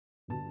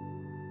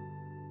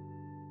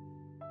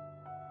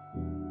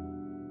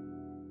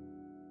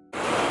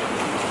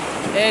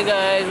Hey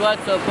guys,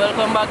 what's up?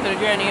 Welcome back to the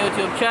Granny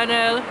YouTube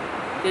channel.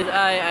 This is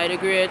I the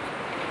Great.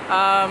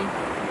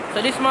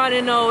 So this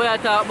morning now we are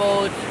talking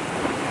about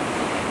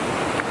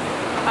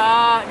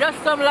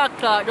just some lock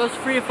talk, just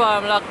free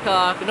farm lock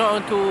talk,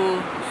 nothing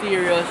too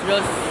serious,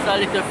 just a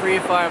little free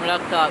farm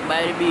lock talk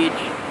by the beach,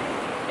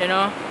 you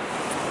know.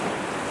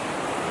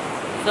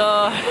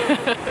 So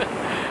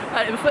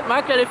I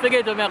actually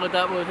forget what I'm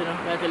talk about, you know,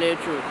 that's the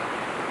truth.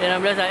 You know,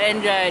 I'm just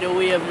enjoy the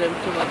waves and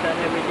so much and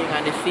everything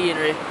and the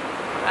scenery.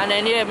 And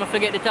then yeah, I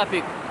forget the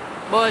topic.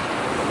 But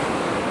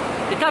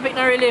the topic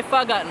not really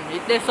forgotten.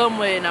 It's there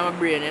somewhere in my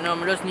brain, you know.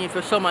 I just need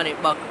to summon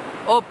it back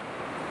up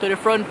to the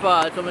front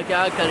part so I can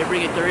actually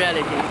bring it to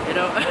reality, you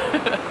know.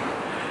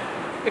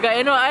 Because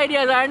you know,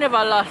 ideas are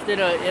never lost, you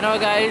know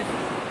guys.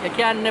 You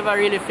can never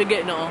really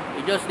forget no.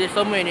 It's just there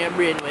somewhere in your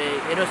brain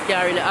where you just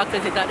can't really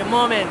access it at the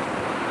moment.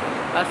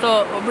 That's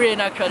how my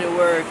brain actually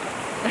works.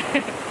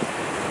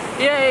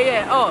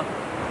 Yeah. Oh.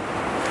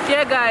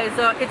 Yeah guys,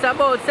 so it's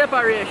about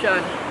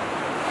separation.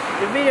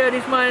 The video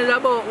this morning is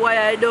about why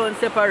I don't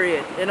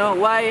separate, you know,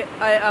 why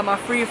I am a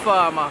free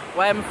farmer,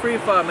 why I'm a free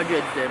farmer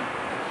dreads them.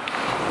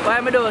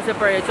 Why I don't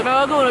separate. So now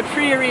I'm going to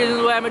 3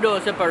 reasons why I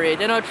don't separate.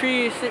 You know,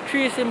 three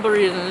simple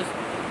reasons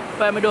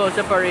why I don't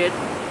separate.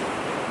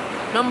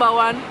 Number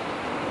 1, I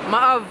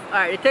have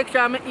the texture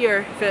on my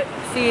ear, if you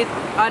see it,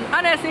 and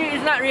honestly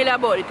it's not really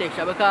about the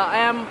texture because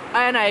I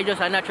and I just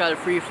a natural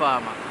free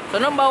farmer. So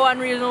number 1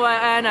 reason why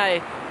I and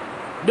I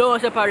don't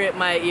separate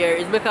my ear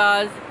is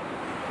because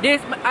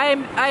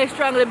I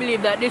strongly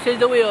believe that this is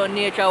the way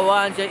nature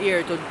wants your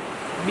ear to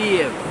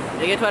behave.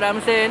 You get what I'm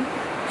saying?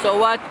 So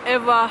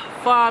whatever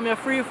farm your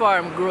free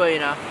farm growing,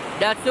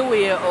 that's the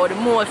way or the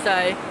Most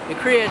High, the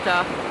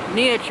Creator,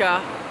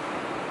 nature,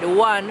 the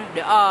one,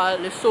 the all,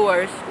 the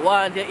source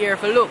wants your ear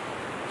to look.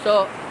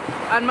 So,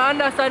 and I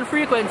understand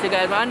frequency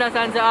guys, I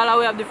understand that all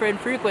we have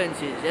different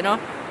frequencies, you know.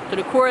 To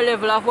the core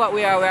level of what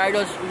we are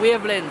just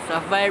wavelengths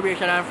of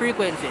vibration and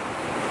frequency.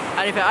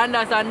 And if you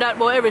understand that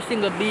about every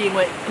single being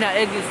in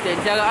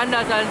existence, you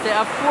understand say,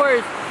 of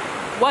course,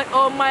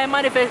 my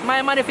manifestation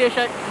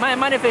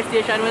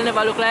will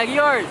never look like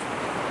yours.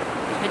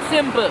 It's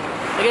simple.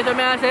 You get what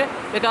I say?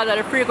 Because of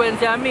the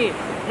frequency of me.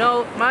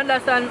 Now, I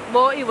understand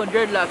about even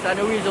dreadlocks and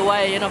the reason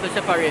why you have to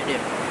separate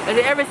them. You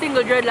see, every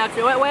single dreadlocks,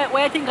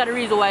 why I think of the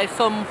reason why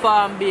some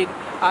farm big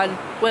and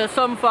well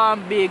some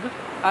farm big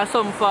and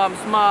some farm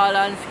small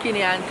and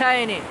skinny and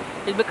tiny.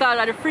 It's because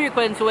of the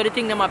frequency where the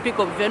thing them pick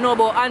up. If you know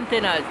about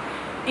antennas,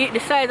 the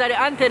size of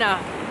the antenna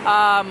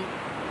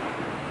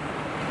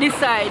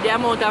decide the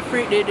amount of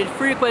the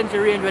frequency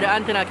range where the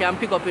antenna can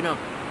pick up, you know,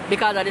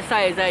 because of the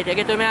size of it. You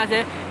get what I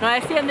say? Now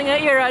the same thing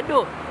here I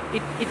do.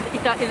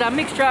 It's a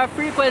mixture of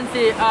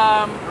frequency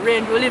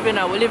range we live in.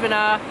 We live in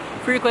a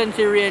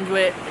frequency range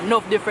where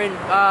enough different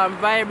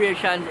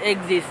vibrations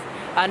exist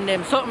and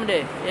them something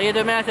there. You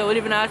get what I say? We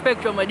live in a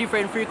spectrum where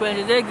different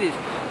frequencies exist.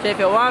 So if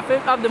you want to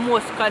have the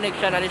most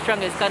connection and the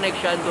strongest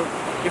connection to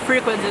the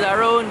frequencies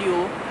around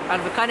you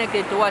and to connect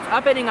it to what's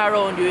happening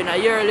around you in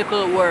your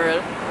little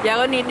world, you're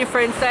going to need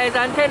different size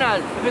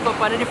antennas to pick up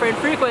on the different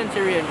frequency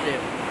range there.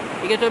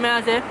 You get what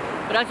I say?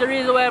 But that's the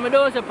reason why I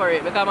don't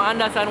separate, because I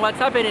understand what's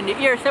happening. The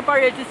ear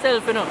separates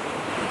itself, you know.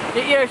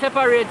 The ear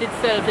separates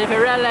itself. So if you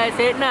realize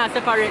it's not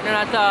separating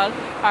at all,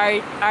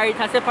 or it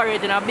has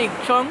separated in a big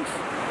chunks,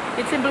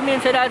 it simply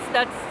means that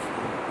that's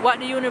what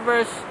the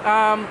universe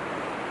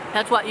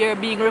that's what your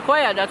being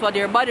requires, that's what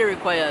your body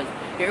requires.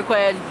 It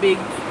requires big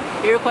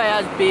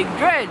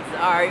dreads,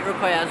 or it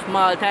requires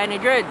small tiny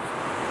dreads.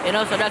 You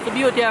know, so that's the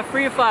beauty of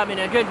free farming.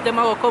 Your dreads them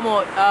will come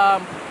out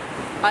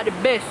at the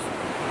best.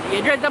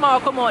 Your dreads them will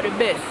come out the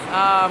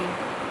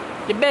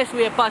best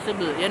way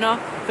possible, you know,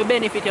 to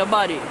benefit your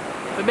body,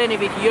 to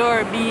benefit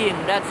your being.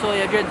 That's how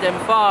your dreads them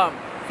farm,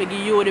 to give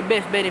you the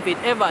best benefit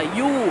ever.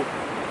 You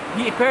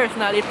be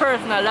personal,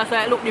 that's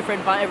why it look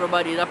different for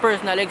everybody. It's a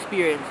personal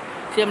experience.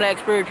 Same like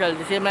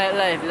spirituality, same like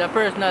life, it's a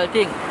personal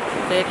thing.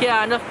 So you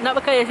can't, not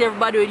because you see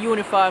everybody with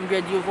uniform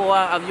dreads, you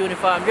have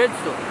uniform dreads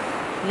too.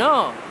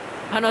 No.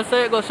 And also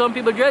it goes, some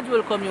people dreads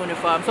will come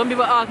uniform. Some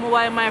people ask me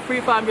why my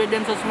free farm dreads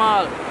them so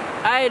small.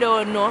 I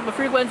don't know, my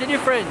frequency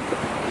different,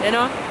 you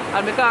know.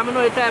 And because I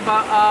know the type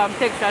of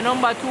texture.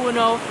 Number 2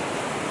 now,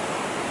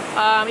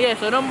 yeah,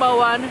 so number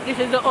 1, this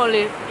is the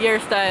only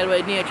hairstyle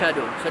where nature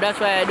do. So that's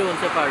why I don't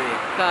separate.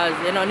 Because,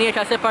 you know,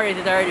 nature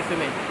separated already for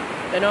me,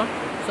 you know.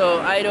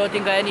 So I don't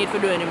think I need to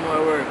do any more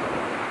work.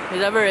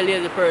 He's a very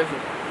lazy person.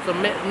 So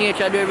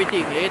nature do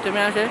everything. You get what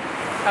I say?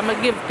 I'm going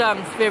to give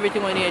thanks for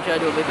everything what nature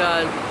do,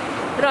 because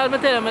you know, as I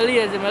tell you, I'm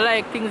lazy. I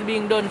like things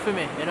being done for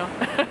me, you know.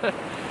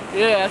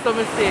 Yeah, that's what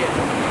I say.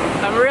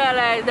 I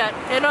realize that,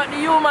 you know, the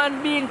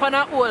human being pan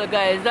a whole,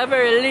 guys, is a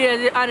very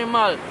lazy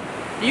animal.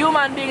 The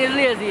human being is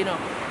lazy, you know.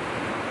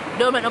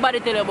 Don't make nobody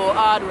tell you about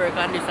hard work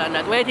and this and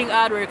that. Why do you think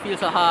hard work feels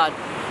so hard?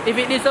 If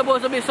it is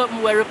supposed to be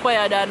something we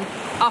require than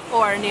of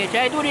our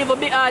nature, it wouldn't even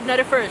be hard in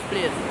the first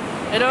place.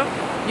 You know?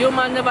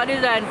 Humans never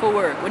designed for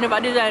work. We never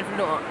designed for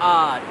nothing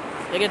hard.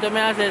 You get what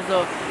I say?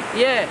 So,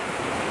 yeah.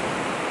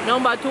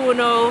 Number 2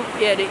 now,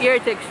 yeah, the ear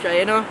texture,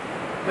 you know.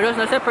 I just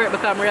not separate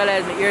because I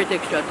realize my ear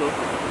texture too.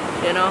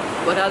 You know,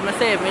 but as I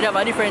say, if I have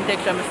a different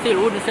texture, I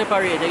still wouldn't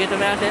separate. You get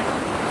what I say?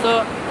 So,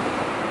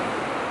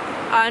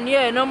 and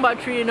yeah, number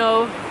 3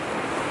 now,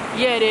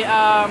 yeah, they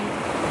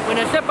when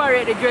you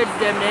separate the dreads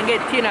them, then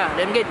get thinner.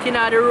 Them get thinner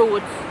at the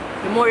roots.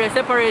 The more you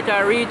separate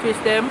and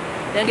retwist them,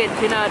 then get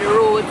thinner at the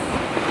roots.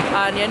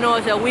 And you know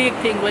it's a weak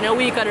thing. When you're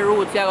weak at the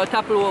roots, you're going to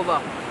topple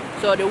over.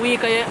 So the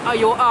weaker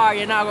you are,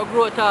 you're not going to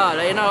grow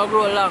tall, you're not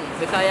going to grow long.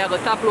 Because you're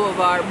going to topple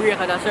over or break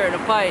at a certain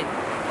point.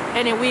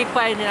 Any weak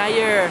point in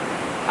your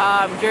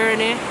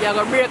journey, you're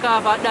going to break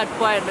off at that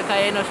point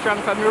because you're not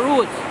strong from the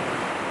roots.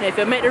 Now, if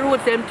you make the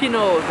roots them thin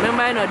out,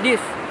 remember you know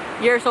this,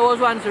 here so was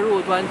once the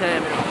root one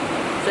time. You know.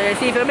 So you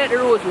see if you make the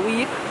roots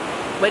weak,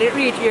 when it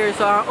reach here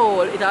so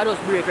old, it'll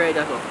just break right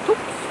there. So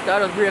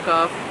it'll just break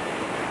off.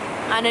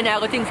 And then you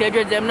go think your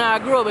dreads them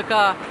not grow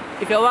because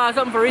if you want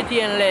something for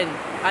retain length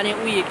and it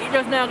weak, it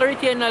just not going to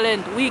retain the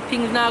length. Weak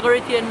things not going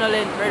to retain the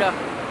length, brother.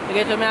 You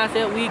get what I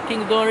say? Weak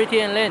things don't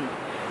retain length.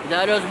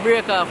 It'll just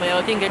break off and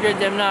you think your dreads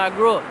them not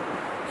grow.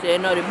 So you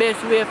know the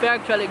best way to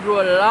actually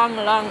grow long,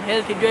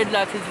 healthy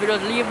dreadlocks is to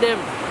just leave them,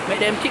 make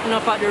them thicken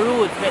up at the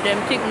roots, make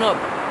them thicken up.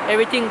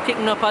 Everything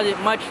thicken up as it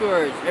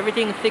matures.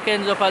 Everything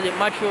thickens up as it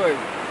matures.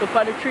 Look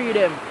at the tree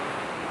them.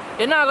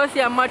 You're not going to see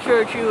a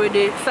mature tree with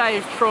the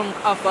size trunk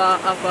of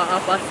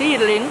a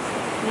seedling.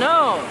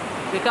 No.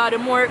 Because the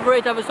more it grows,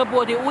 it have a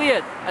supported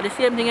weight. And the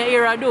same thing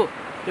here I do.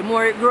 The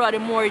more it grows, the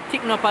more it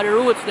thicken up at the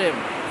roots them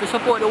to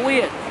support the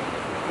weight.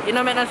 You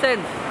know, make no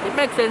sense? It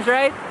makes sense,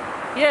 right?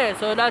 Yeah,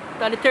 so that's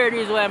the third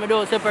reason why I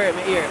don't separate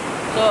my ear.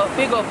 So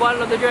big up One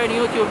Love the Journey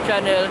YouTube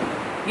channel.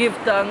 Give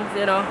thanks,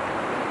 you know.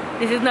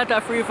 This is not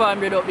a free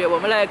farm up there,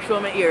 but I like show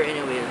my ear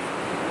anyways.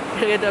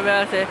 You get what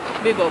I say?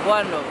 Big up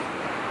One Love.